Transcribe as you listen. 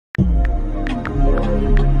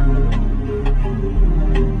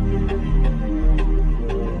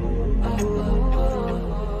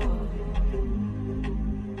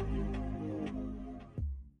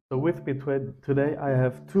me today I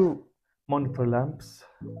have two monitor lamps,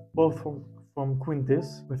 both from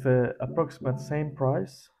Quntis, with the approximate same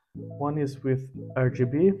price. One is with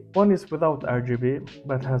RGB, one is without RGB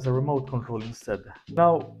but has a remote control instead.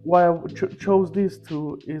 Now why I chose these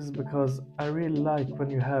two is because I really like when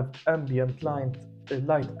you have ambient light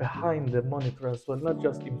behind the monitor as well, not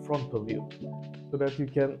just in front of you, so that you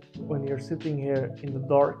can, when you're sitting here in the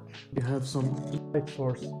dark, you have some light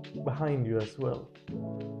source behind you as well.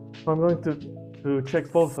 So I'm going to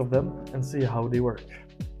check both of them and see how they work.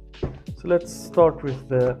 So let's start with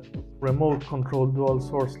the remote control dual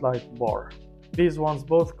source light bar. These ones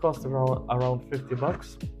both cost around 50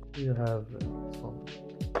 bucks. You have some,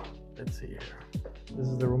 let's see here. This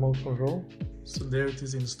is the remote control. So there it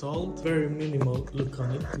is installed. Very minimal look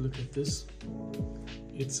on it. Look at this.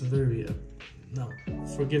 It's very now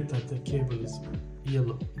forget that the cable is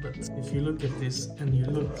yellow, but if you look at this and you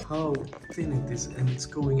look how thin it is, and it's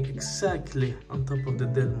going exactly on top of the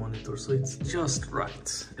Dell monitor, so it's just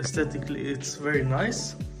right. Aesthetically it's very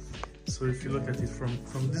nice. So if you look at it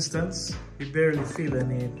from distance, you barely feel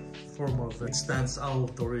any form of it stands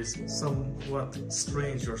out or is somewhat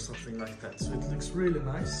strange or something like that. So it looks really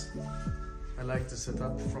nice. I like the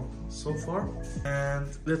setup from so far. And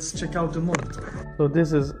let's check out the monitor. So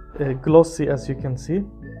this is glossy, as you can see.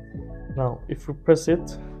 Now if you press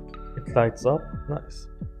it, it lights up, nice.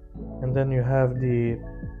 And then you have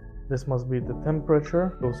this must be the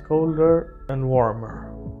temperature, goes colder and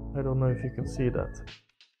warmer. I don't know if you can see that.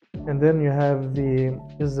 And then you have this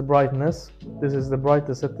is the brightness, this is the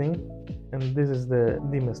brightest setting, and this is the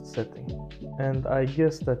dimmest setting. And I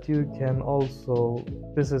guess that you can also,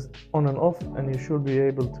 this is on and off, and you should be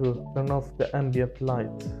able to turn off the ambient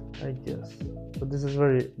light, I guess. So this is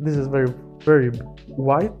very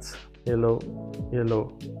white, yellow,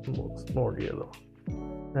 more yellow.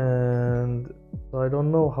 And so I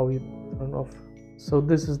don't know how you turn off. So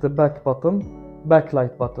this is the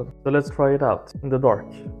backlight button. So let's try it out in the dark.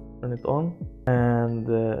 Turn it on, and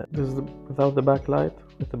this is without the backlight,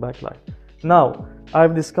 with the backlight. Now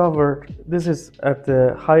I've discovered this is at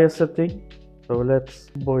the highest setting, so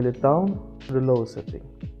let's boil it down to the lowest setting.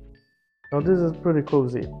 Now this is pretty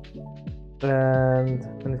cozy, and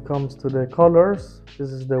when it comes to the colors,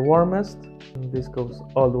 this is the warmest, and this goes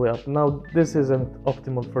all the way up. Now this isn't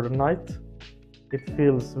optimal for the night, it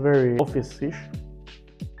feels very office-ish,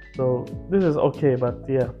 so this is okay, but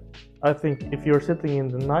yeah, I think if you're sitting in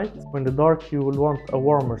the night, when the dark, you will want a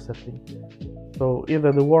warmer setting. So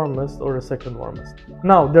either the warmest or the second warmest.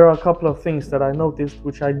 Now, there are a couple of things that I noticed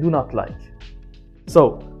which I do not like.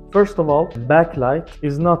 So, first of all, backlight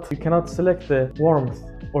is not, you cannot select the warmth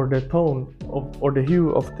or the tone or the hue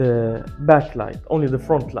of the backlight, only the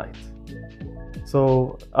front light.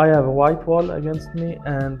 So I have a white wall against me,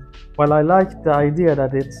 and while I like the idea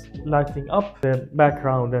that it's lighting up the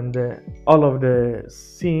background and all of the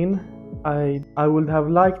scene, I would have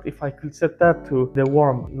liked if I could set that to the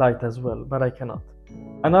warm light as well, but I cannot.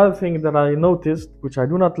 Another thing that I noticed, which I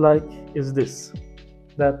do not like, is this.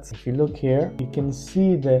 That if you look here, you can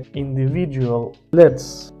see the individual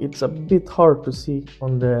LEDs. It's a bit hard to see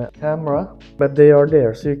on the camera, but they are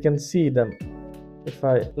there, so you can see them. If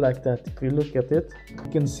I like that, if you look at it,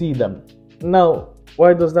 you can see them. Now,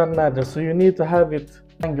 why does that matter? So you need to have it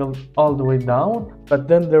angled all the way down, but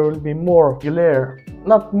then there will be more glare,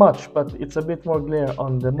 not much, but it's a bit more glare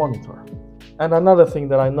on the monitor. And another thing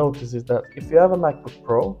that I noticed is that if you have a MacBook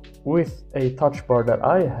Pro with a touch bar that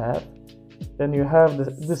I have, then you have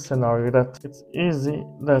this scenario that it's easy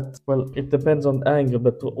that, well, it depends on the angle,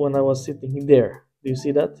 but when I was sitting there, do you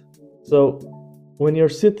see that? So when you're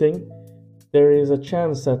sitting, there is a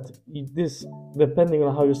chance that this, depending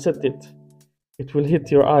on how you set it, it will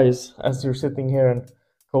hit your eyes as you're sitting here and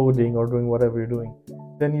coding or doing whatever you're doing.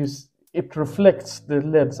 Then it reflects the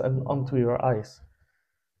LEDs onto your eyes.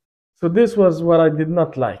 So this was what I did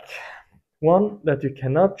not like. One, that you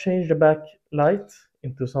cannot change the backlight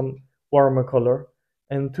into some warmer color,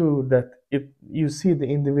 and two, that you see the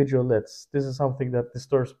individual LEDs. This is something that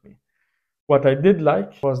disturbs me. What I did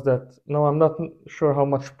like was that, now I'm not sure how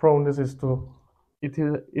much prone this is to,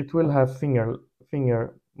 it will have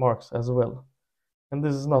finger marks as well, and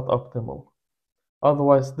this is not optimal.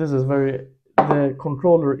 Otherwise, this is the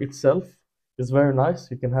controller itself is very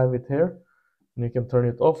nice. You can have it here, and you can turn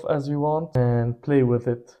it off as you want and play with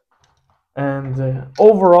it. And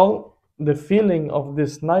overall, the feeling of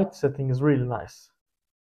this night setting is really nice.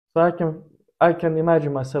 So I can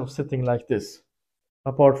imagine myself sitting like this,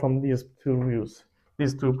 apart from these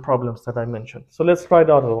two problems that I mentioned. So let's try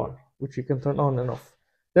the other one, which you can turn on and off.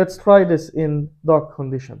 Let's try this in dark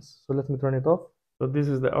conditions. So let me turn it off. So this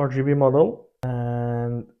is the RGB model.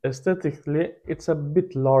 and aesthetically it's a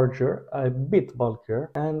bit larger, a bit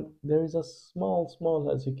bulkier, and there is a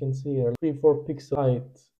small, as you can see here, 3-4 pixel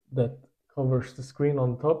height that covers the screen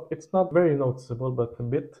on top. It's not very noticeable, but a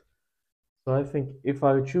bit. So I think if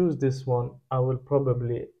I choose this one, I will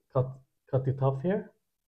probably cut it off here,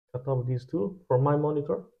 cut off these two for my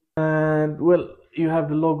monitor. And well, you have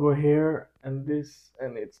the logo here and this,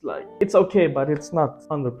 and it's like, it's okay, but it's not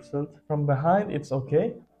 100%. From behind it's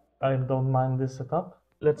okay. I don't mind this setup.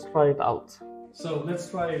 Let's try it out. So let's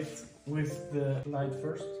try it with the light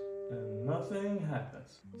first, and nothing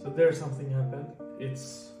happens. So there's something happened.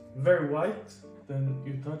 It's very white, then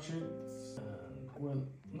you touch it, and well,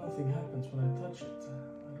 nothing happens when I touch it.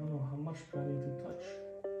 I don't know how much do I need to touch.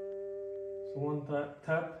 So one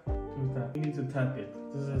tap, two tap. You need to tap it.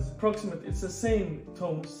 This is approximate. It's the same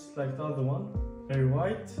tones like the other one. Very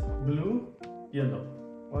white, blue, yellow,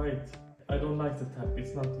 white. I don't like the tap.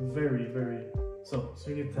 It's not very. So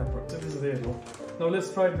you need tap. So this is the yellow. Now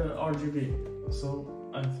let's try the RGB.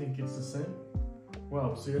 So I think it's the same.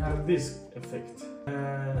 Wow. So you have this effect,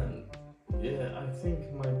 and yeah, I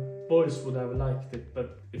think my boys would have liked it.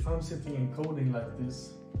 But if I'm sitting in coding like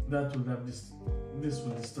this, that would have this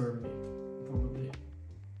would disturb me. Probably.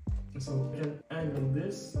 So I can angle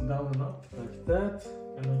this down and up like that,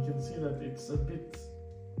 and I can see that it's a bit.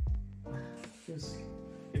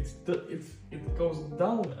 It goes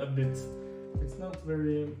down a bit. It's not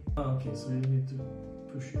very. Okay, so you need to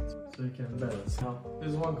push it so you can balance. Now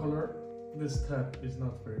there's one color. This tap is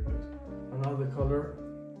not very good. Another color.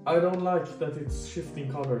 I don't like that it's shifting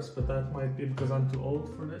colors, but that might be because I'm too old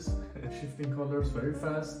for this. Shifting colors very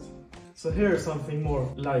fast. So here's something more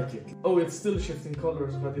like it. Oh, it's still shifting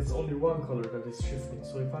colors, but it's only one color that is shifting.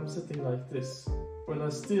 So if I'm sitting like this, well, I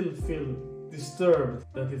still feel disturbed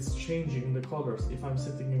that it's changing the colors. If I'm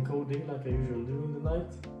sitting in coding like I usually do in the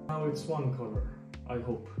night, now it's one color, I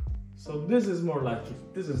hope. So this is more like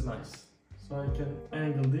it. This is nice. So I can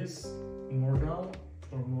angle this more down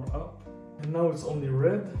or more up. And now it's only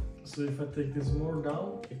red. So if I take this more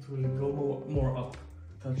down, it will go more up.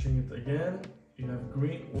 Touching it again. You have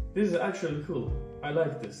green. This is actually cool. I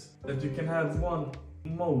like this. That you can have one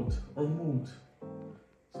mode or mood,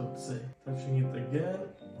 so to say. Touching it again,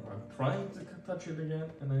 or I'm trying to touch it again,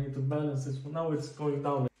 and I need to balance this. Now it's going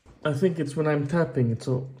down. I think it's when I'm tapping it,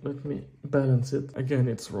 so let me balance it. Again,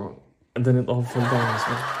 it's wrong. And then it all fell down as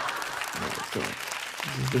well. Oh my god.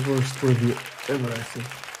 This is the worst review ever, I think.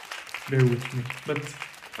 Bear with me. But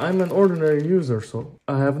I'm an ordinary user, so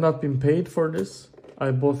I have not been paid for this. I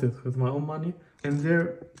bought it with my own money. And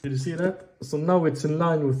there, did you see that? So now it's in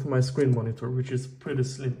line with my screen monitor, which is pretty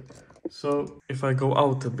slim. So if I go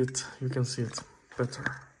out a bit, you can see it better.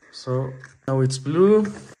 So now it's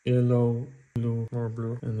blue, yellow, blue, more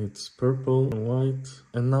blue, and it's purple and white.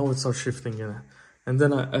 And now it starts shifting again. And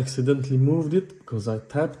then I accidentally moved it because I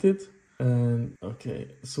tapped it. And okay,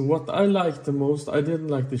 so what I like the most, I didn't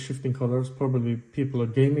like the shifting colors. Probably people are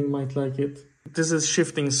gaming might like it. This is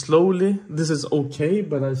shifting slowly. This is okay,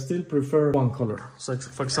 but I still prefer one color. So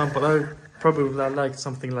for example, I probably like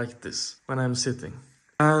something like this when I'm sitting.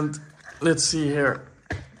 And let's see here.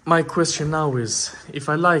 My question now is, if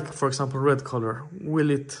I like, for example, red color,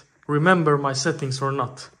 will it remember my settings or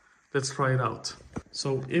not? Let's try it out.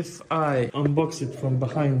 So if I unbox it from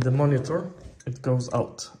behind the monitor, it goes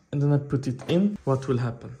out. And then I put it in, what will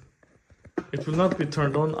happen? It will not be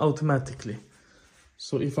turned on automatically.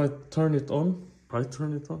 So if I turn it on,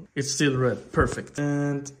 it's still red, perfect.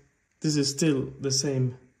 And this is still the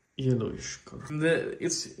same yellowish color.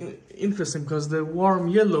 It's interesting because the warm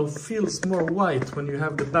yellow feels more white when you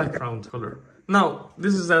have the background color. Now,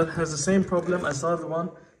 this has the same problem as the other one.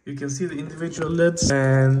 You can see the individual LEDs,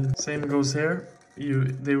 and same goes here.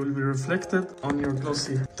 They will be reflected on your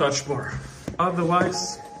glossy touch bar.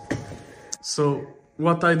 Otherwise, so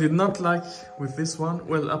what I did not like with this one,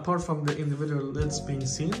 well, apart from the individual LEDs being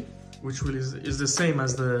seen, which is the same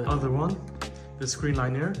as the other one, the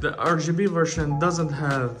ScreenLinear, the RGB version doesn't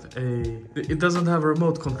have a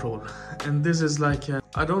remote control, and this is like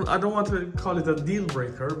I don't want to call it a deal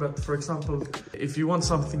breaker, but for example, if you want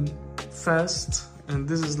something fast, and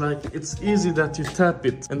this is like, it's easy that you tap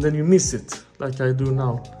it and then you miss it, like I do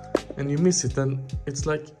now, and you miss it, and it's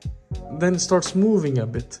like, then it starts moving a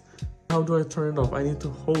bit. How do I turn it off? I need to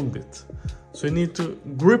hold it. So you need to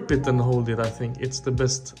grip it and hold it. I think it's the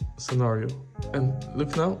best scenario. And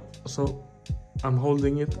look now. So I'm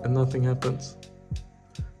holding it and nothing happens.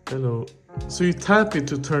 Hello. So you tap it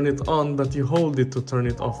to turn it on, but you hold it to turn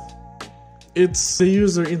it off. It's the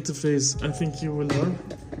user interface, I think you will learn.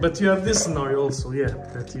 But you have this scenario also, yeah,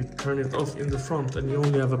 that you turn it off in the front and you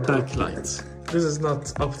only have a backlight. this is not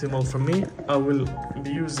optimal for me. I will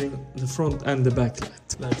be using the front and the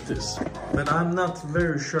backlight like this. But I'm not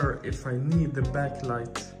very sure if I need the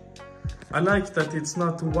backlight. I like that it's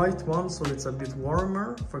not a white one, so it's a bit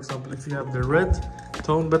warmer. For example, if you have the red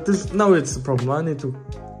tone, but this now it's the problem. I need to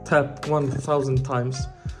tap 1000 times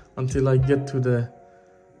until I get to the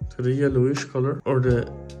yellowish color, or the,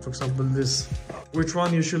 for example, this. Which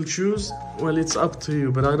one you should choose? Well, it's up to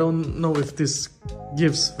you, but I don't know if this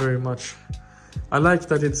gives very much. I like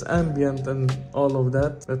that it's ambient and all of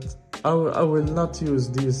that, but I will not use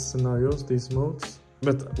these scenarios, these modes.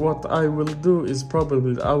 But what I will do is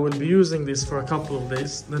probably I will be using this for a couple of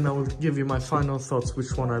days, then I will give you my final thoughts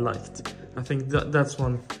which one I liked. I think that's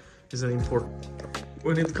one is an important.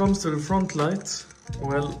 When it comes to the front light,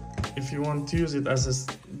 well, if you want to use it as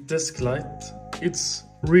a desk light, it's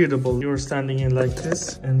readable. You're standing in like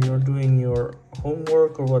this and you're doing your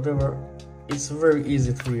homework or whatever. It's very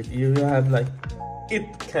easy to read. You have like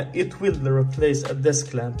it will replace a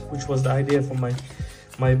desk lamp, which was the idea for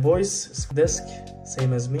my boy's desk,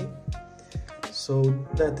 same as me. So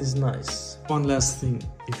that is nice. One last thing,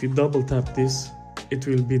 if you double tap this, it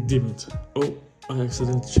will be dimmed. Oh, I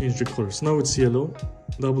accidentally changed the colors. Now it's yellow.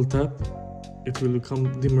 Double tap, it will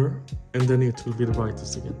become dimmer, and then it will be the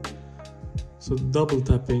brightest again. So double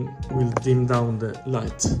tapping will dim down the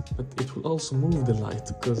light, but it will also move the light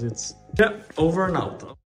because it's over and out.